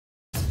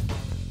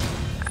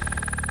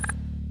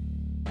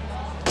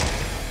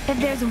If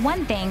there's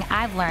one thing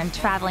I've learned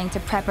traveling to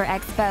prepper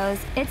expos,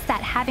 it's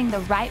that having the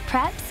right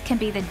preps can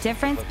be the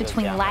difference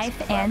between life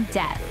and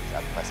death.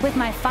 With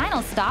my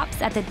final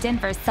stops at the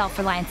Denver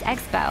Self-Reliance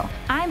Expo,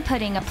 I'm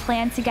putting a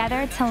plan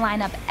together to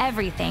line up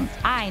everything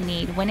I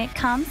need when it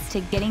comes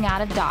to getting out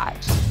of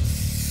Dodge.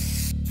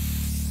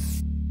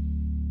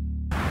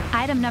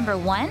 Item number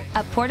 1,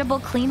 a portable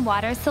clean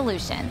water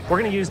solution. We're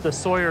going to use the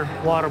Sawyer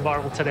water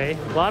bottle today.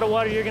 A lot of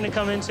water you're going to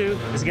come into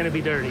is going to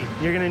be dirty.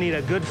 You're going to need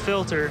a good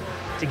filter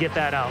to get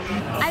that out.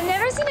 I've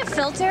never seen a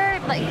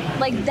filter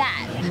like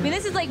that. I mean,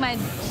 this is like my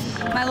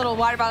little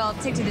water bottle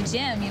I'll take to the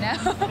gym, you know?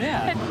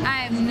 Yeah.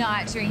 I'm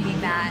not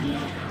drinking that.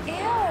 Ew.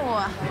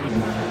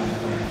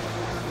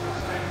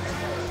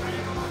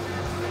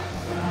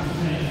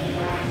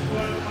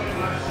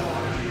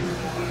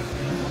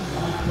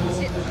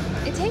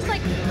 It tastes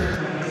like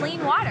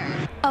clean water.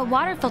 A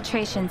water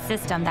filtration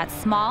system that's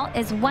small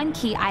is one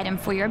key item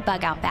for your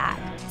bug-out bag.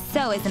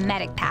 So is a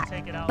medic pack.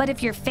 But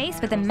if you're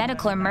faced with a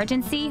medical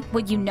emergency,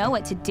 would you know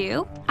what to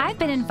do? I've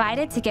been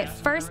invited to get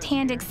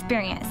first-hand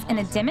experience in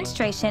a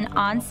demonstration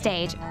on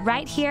stage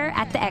right here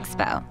at the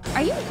expo.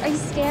 Are you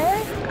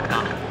scared?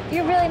 No.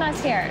 You're really not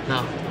scared?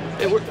 No.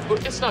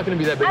 It's not going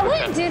to be that big. I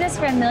wouldn't do this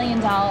for $1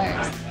 million.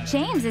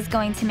 James is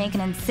going to make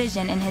an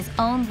incision in his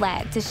own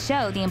leg to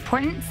show the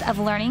importance of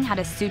learning how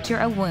to suture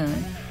a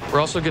wound. We're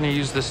also going to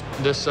use this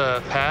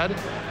pad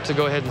to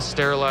go ahead and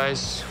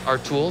sterilize our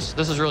tools.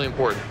 This is really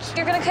important.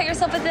 You're going to cut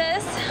yourself with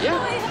this? Yeah.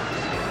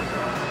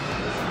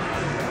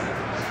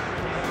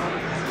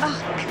 Oh,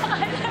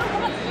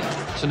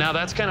 God. So now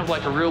that's kind of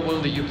like a real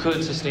wound that you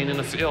could sustain in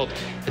the field.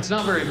 It's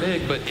not very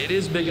big, but it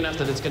is big enough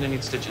that it's going to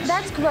need stitches.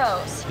 That's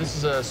gross. This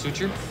is a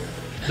suture.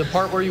 The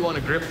part where you want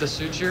to grip the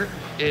suture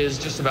is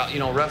just about,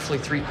 roughly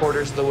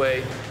 3/4 of the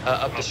way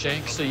up the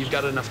shank, so you've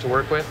got enough to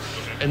work with.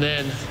 And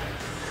then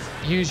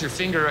use your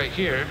finger right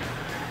here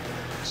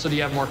so that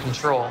you have more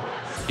control.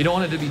 You don't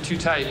want it to be too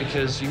tight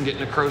because you can get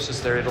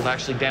necrosis there. It'll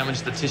actually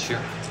damage the tissue.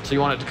 So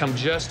you want it to come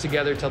just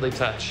together till they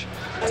touch.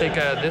 Take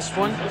this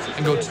one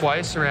and go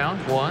twice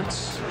around.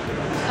 Once.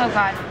 Oh,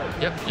 God.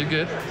 Yep, you're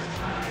good.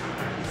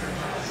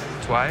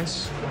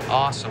 Twice.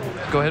 Awesome.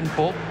 Go ahead and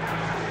pull.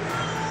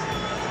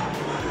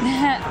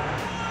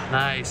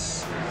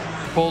 Nice.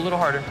 Pull a little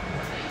harder.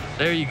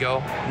 There you go.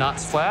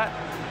 Knots flat.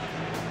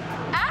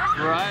 Ah!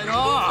 Right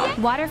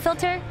on. Water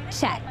filter?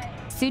 Check.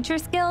 Suture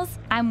skills?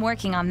 I'm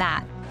working on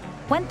that.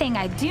 One thing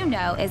I do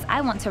know is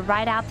I want to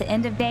ride out the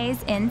end of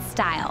days in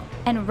style.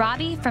 And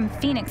Robbie from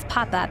Phoenix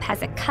Pop-Up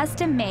has a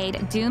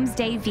custom-made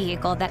doomsday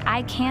vehicle that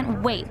I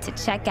can't wait to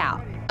check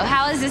out.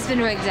 How has this been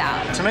rigged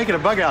out? To make it a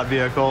bug-out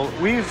vehicle,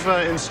 we've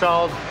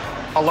installed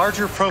a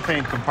larger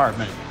propane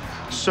compartment.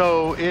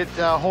 So it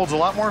holds a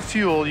lot more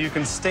fuel. You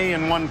can stay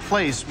in one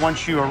place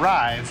once you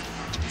arrive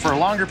for a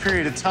longer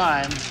period of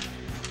time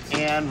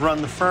and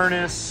run the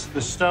furnace,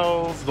 the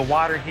stove, the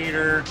water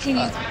heater. Can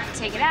you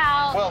take it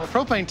out? Well, the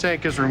propane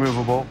tank is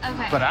removable,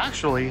 Okay. but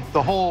actually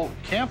the whole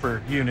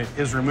camper unit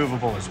is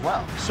removable as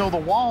well. So the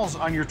walls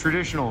on your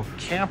traditional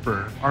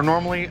camper are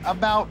normally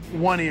about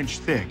 1 inch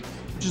thick,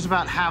 which is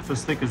about half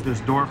as thick as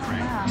this door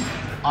frame. Wow.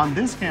 On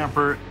this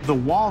camper, the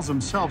walls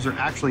themselves are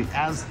actually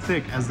as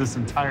thick as this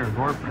entire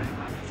door frame.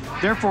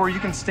 Therefore, you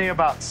can stay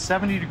about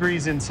 70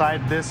 degrees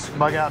inside this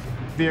bug-out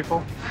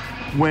vehicle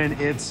when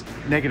it's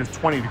negative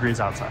 20 degrees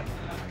outside.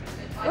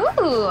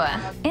 Ooh.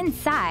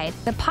 Inside,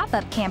 the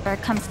pop-up camper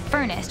comes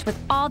furnished with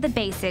all the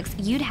basics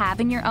you'd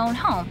have in your own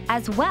home,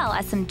 as well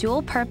as some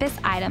dual-purpose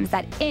items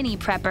that any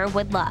prepper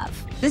would love.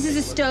 This is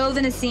a stove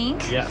and a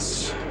sink?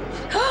 Yes.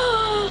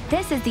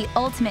 This is the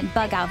ultimate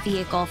bug-out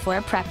vehicle for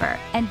a prepper,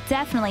 and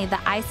definitely the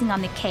icing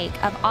on the cake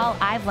of all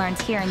I've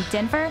learned here in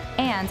Denver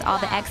and all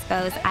the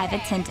expos I've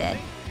attended.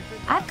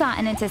 I've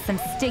gotten into some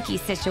sticky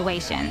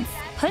situations,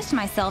 pushed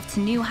myself to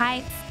new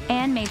heights,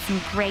 and made some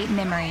great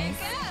memories.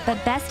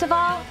 But best of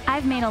all,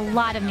 I've made a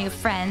lot of new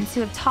friends who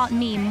have taught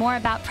me more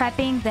about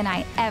prepping than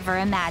I ever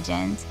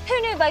imagined.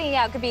 Who knew bugging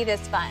out could be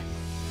this fun?